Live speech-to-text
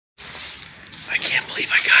I can't believe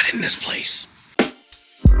I got in this place.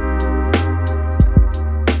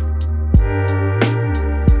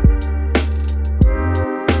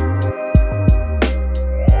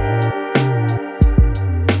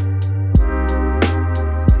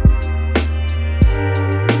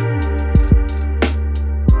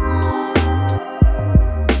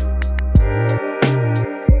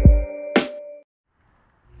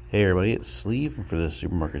 Hey everybody, it's Sleeve, and for this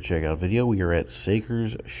supermarket checkout video, we are at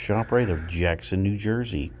Saker's ShopRite of Jackson, New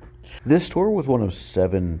Jersey. This store was one of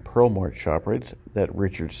 7 Perlmart ShopRites that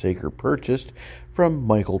Richard Saker purchased from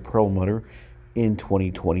Michael Perlmutter in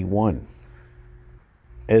 2021.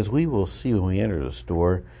 As we will see when we enter the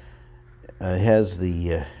store, it has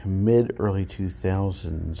the mid-early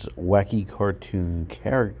 2000s wacky cartoon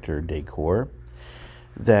character decor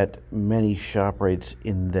that many ShopRites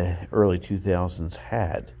in the early 2000s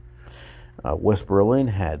had. West Berlin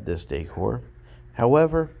had this decor,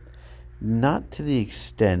 however, not to the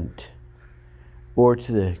extent or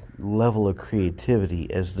to the level of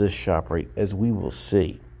creativity as this ShopRite, as we will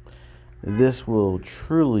see. This will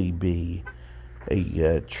truly be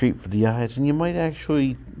a treat for the eyes, and you might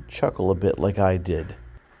actually chuckle a bit like I did.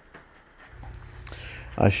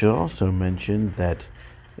 I should also mention that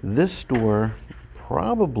this store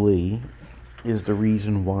probably is the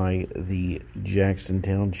reason why the Jackson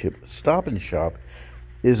Township Stop and Shop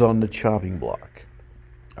is on the chopping block.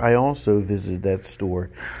 I also visited that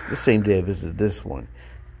store the same day I visited this one,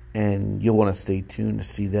 and you'll want to stay tuned to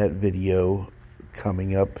see that video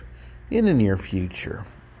coming up in the near future.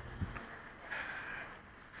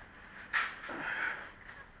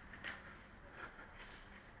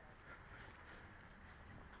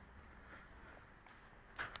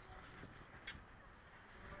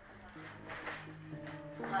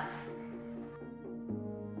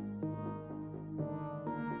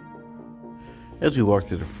 As we walk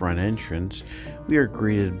through the front entrance, we are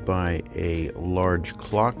greeted by a large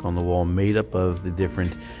clock on the wall made up of the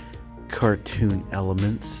different cartoon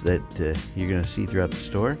elements that you're going to see throughout the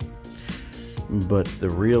store. But the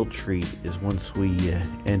real treat is once we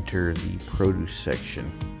enter the produce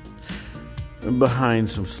section, behind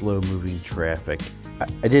some slow-moving traffic.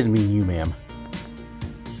 I didn't mean you, ma'am.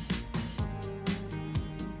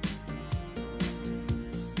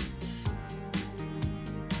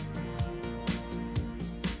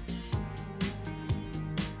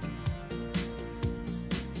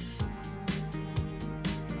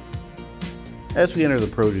 As we enter the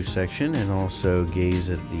produce section and also gaze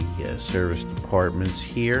at the service departments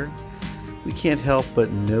here, we can't help but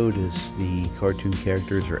notice the cartoon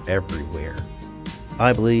characters are everywhere.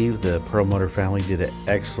 I believe the Perlmutter family did an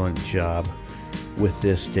excellent job with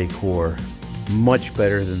this decor, much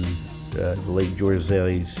better than the late George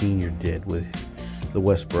Zaley Sr. did with the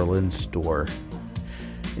West Berlin store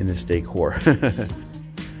in this decor.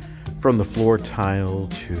 From the floor tile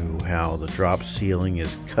to how the drop ceiling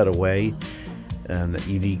is cut away, and that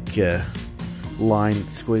unique line,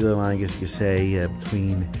 squiggly line, I guess you could say,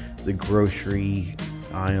 between the grocery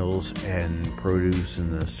aisles and produce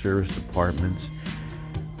and the service departments.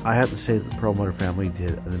 I have to say that the Perlmutter family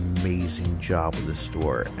did an amazing job with this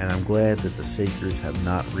store, and I'm glad that the Sakers have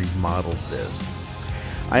not remodeled this.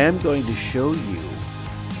 I am going to show you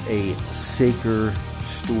a Saker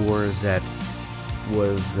store that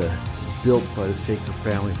was built by the Saker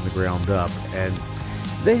family from the ground up, and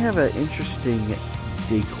they have an interesting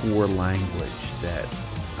decor language that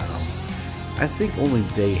I think only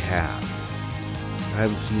they have. I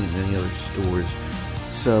haven't seen it in any other stores,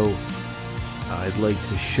 so I'd like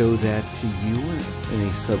to show that to you in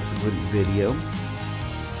a subsequent video. In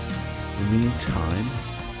the meantime,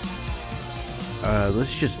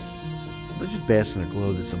 let's just bask in the glow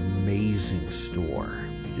of this amazing store.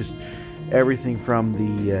 Just everything from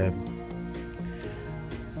the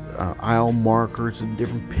aisle markers and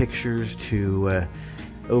different pictures to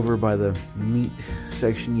over by the meat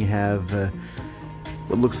section you have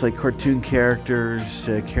what looks like cartoon characters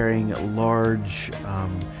carrying large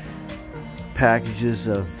packages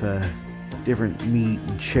of different meat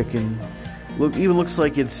and chicken. Even looks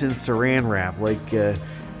like it's in saran wrap, like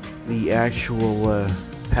the actual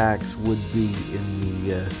packs would be in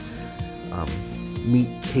the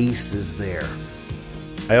meat cases there.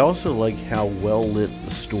 I also like how well lit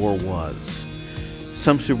the store was.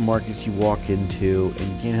 Some supermarkets you walk into and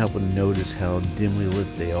you can't help but notice how dimly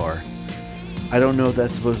lit they are. I don't know if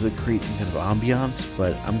that's supposed to create some kind of ambiance,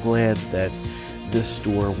 but I'm glad that this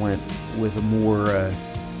store went with a more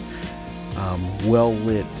well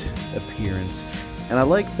lit appearance. And I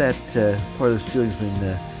like that part of the ceiling's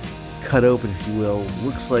been cut open, if you will.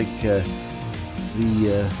 Looks like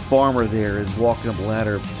the farmer there is walking up a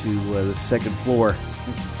ladder to the second floor.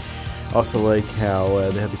 Also like how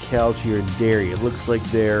they have the cows here in dairy. It looks like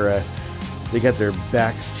they got their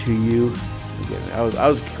backs to you. Again, I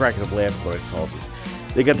was cracking up laughing when I saw this.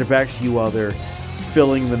 They got their backs to you while they're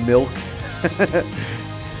filling the milk.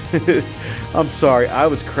 I'm sorry, I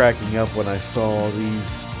was cracking up when I saw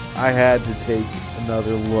these. I had to take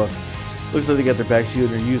another look. Looks like they got their backs to you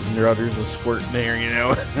and they're using their udders to squirt in there, you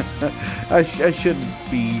know. I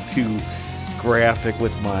shouldn't be too graphic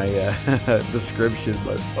with my description,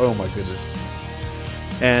 but oh my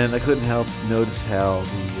goodness. And I couldn't help notice how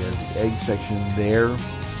the egg section there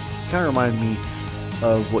kind of reminded me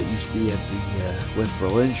of what used to be at the West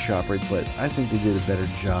Berlin ShopRite, but I think they did a better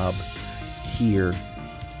job here.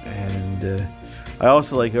 And I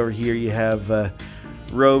also like over here you have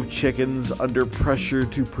row of chickens under pressure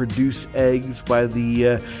to produce eggs by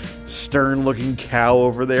the stern-looking cow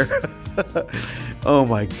over there. Oh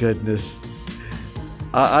my goodness!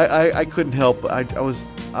 I couldn't help. I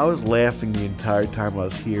was laughing the entire time I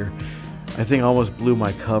was here. I think I almost blew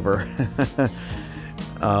my cover.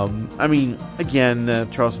 I mean, again,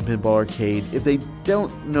 Charleston Pinball Arcade. If they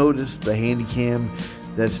don't notice the handy cam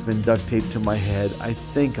that's been duct taped to my head, I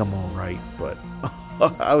think I'm all right. But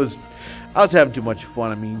I was having too much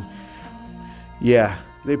fun. I mean, yeah,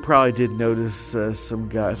 they probably did notice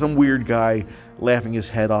some weird guy laughing his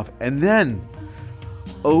head off. And then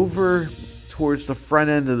over towards the front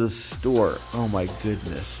end of the store, oh my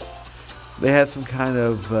goodness, they had some kind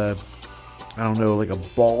of I don't know, like a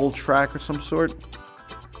ball track or some sort.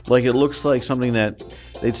 Like it looks like something that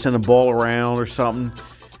they'd send a ball around or something,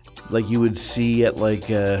 like you would see at like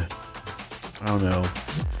I don't know,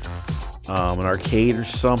 an arcade or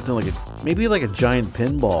something, like maybe like a giant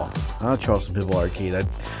pinball. Not Charleston Pinball Arcade. I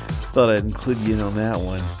thought I'd include you in on that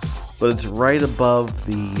one, but it's right above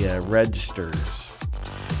the registers,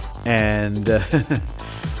 and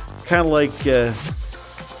kind of like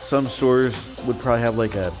some stores would probably have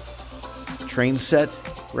like a train set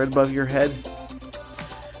right above your head.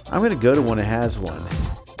 I'm going to go to one that has one.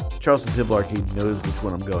 Charleston Pinball Arcade knows which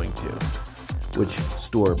one I'm going to, which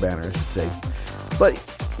store banner I should say. But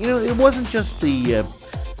you know, it wasn't just the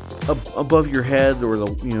above your head or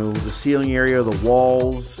the ceiling area, the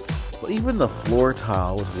walls, but even the floor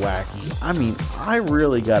tile was wacky. I mean, I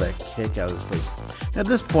really got a kick out of this place. At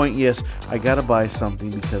this point, yes, I got to buy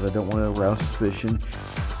something because I don't want to arouse suspicion,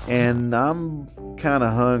 and I'm kind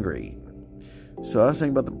of hungry. So I was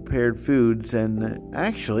thinking about the prepared foods, and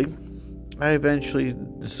actually, I eventually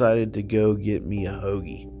decided to go get me a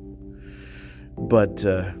hoagie. But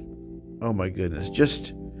oh my goodness,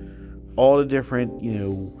 just all the different,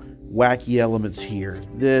 wacky elements here.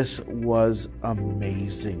 This was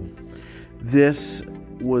amazing. This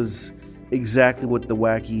was exactly what the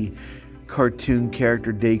wacky cartoon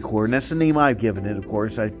character decor, and that's the name I've given it, of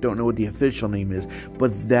course. I don't know what the official name is,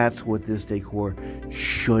 but that's what this decor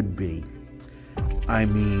should be. I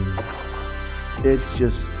mean, it's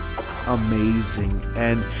just amazing.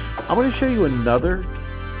 And I'm going to show you another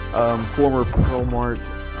former Pearl Mart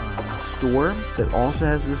store that also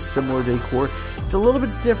has this similar decor. It's a little bit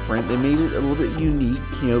different. They made it a little bit unique,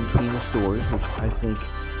 between the stores, which I think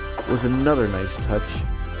was another nice touch.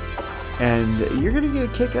 And you're going to get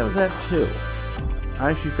a kick out of that too.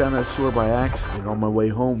 I actually found that store by accident on my way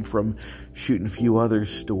home from shooting a few other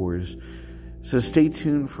stores. So stay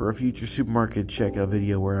tuned for a future supermarket checkout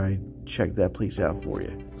video where I check that place out for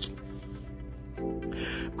you.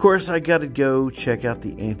 Of course, I got to go check out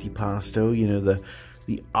the antipasto,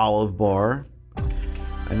 the olive bar.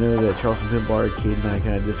 I know that Charleston Pinball Arcade and I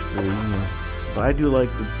kind of disagree, but I do like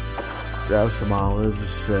to grab some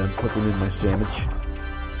olives and put them in my sandwich.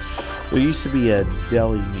 There used to be a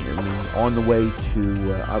deli near me on the way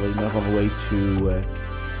to, oddly enough, on the way to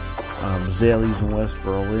Zales in West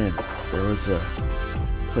Berlin. There was a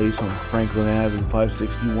place on Franklin Avenue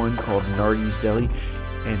 561 called Nardi's Deli,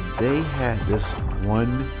 and they had this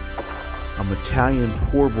one Italian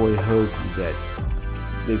poor boy hoagie that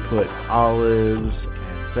they put olives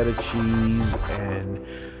and feta cheese and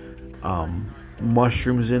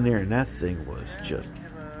mushrooms in there, and that thing was just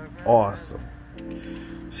awesome.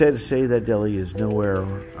 Sad to say that deli is nowhere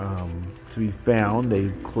to be found.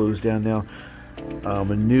 They've closed down now. A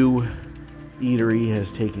new eatery has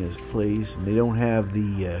taken its place, and they don't have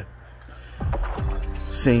the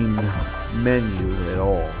same menu at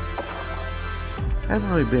all. I haven't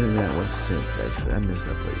really been in that one since, actually. I miss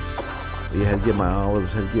that place. But yeah, I had to get my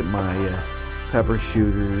olives, had to get my pepper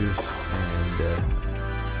shooters, and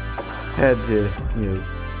had to,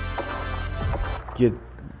 get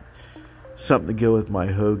something to go with my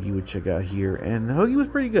hoagie, which I got here. And the hoagie was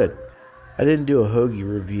pretty good. I didn't do a hoagie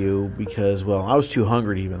review because, well, I was too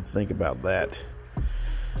hungry to even think about that.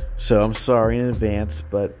 So I'm sorry in advance,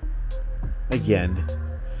 but again,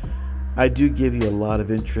 I do give you a lot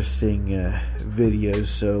of interesting videos,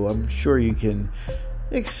 so I'm sure you can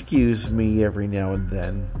excuse me every now and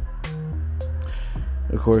then.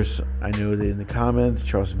 Of course, I know that in the comments,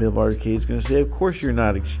 Charleston Middle Arcade is going to say, of course you're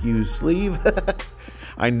not excused, Sleeve.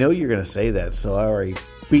 I know you're going to say that, so I already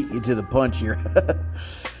beat you to the punch here.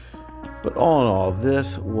 But all in all,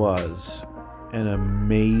 this was an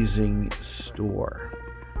amazing store.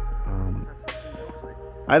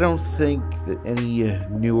 I don't think that any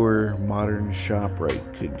newer modern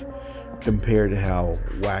ShopRite could compare to how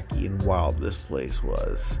wacky and wild this place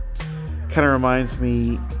was. Kind of reminds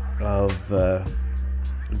me of the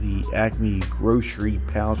Acme Grocery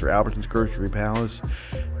Palace or Albertson's Grocery Palace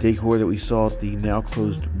decor that we saw at the now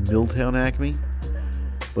closed Milltown Acme,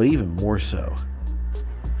 but even more so.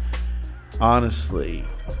 Honestly,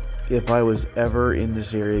 if I was ever in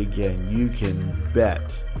this area again, you can bet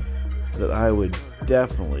that I would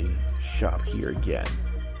definitely shop here again.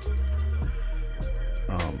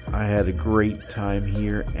 I had a great time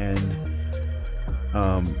here, and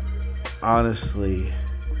honestly,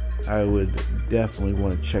 I would definitely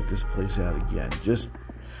want to check this place out again.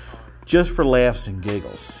 Just for laughs and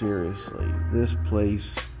giggles. Seriously, this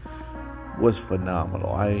place was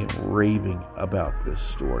phenomenal. I am raving about this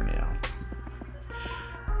store now.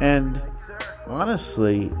 And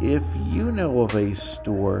honestly, if you know of a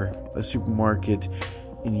store, a supermarket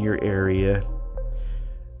in your area,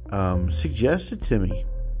 suggest it to me.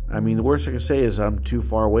 I mean, the worst I can say is I'm too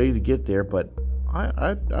far away to get there, but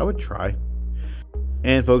I would try.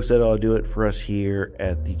 And folks, that'll do it for us here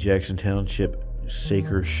at the Jackson Township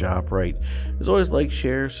Sacred ShopRite. As always, like,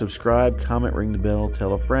 share, subscribe, comment, ring the bell,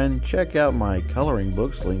 tell a friend. Check out my coloring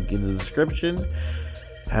books, link in the description.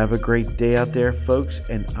 Have a great day out there, folks,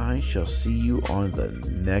 and I shall see you on the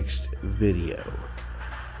next video.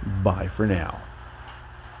 Bye for now.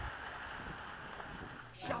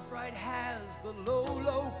 ShopRite has the low,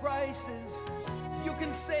 low prices. You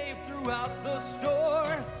can save throughout the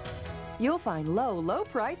store. You'll find low, low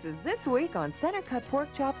prices this week on center-cut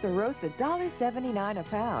pork chops or roast $1.79 a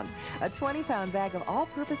pound. A 20-pound bag of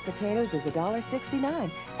all-purpose potatoes is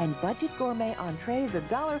 $1.69, and budget gourmet entrees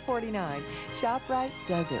 $1.49. ShopRite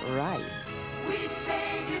does it right. We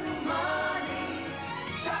save you money.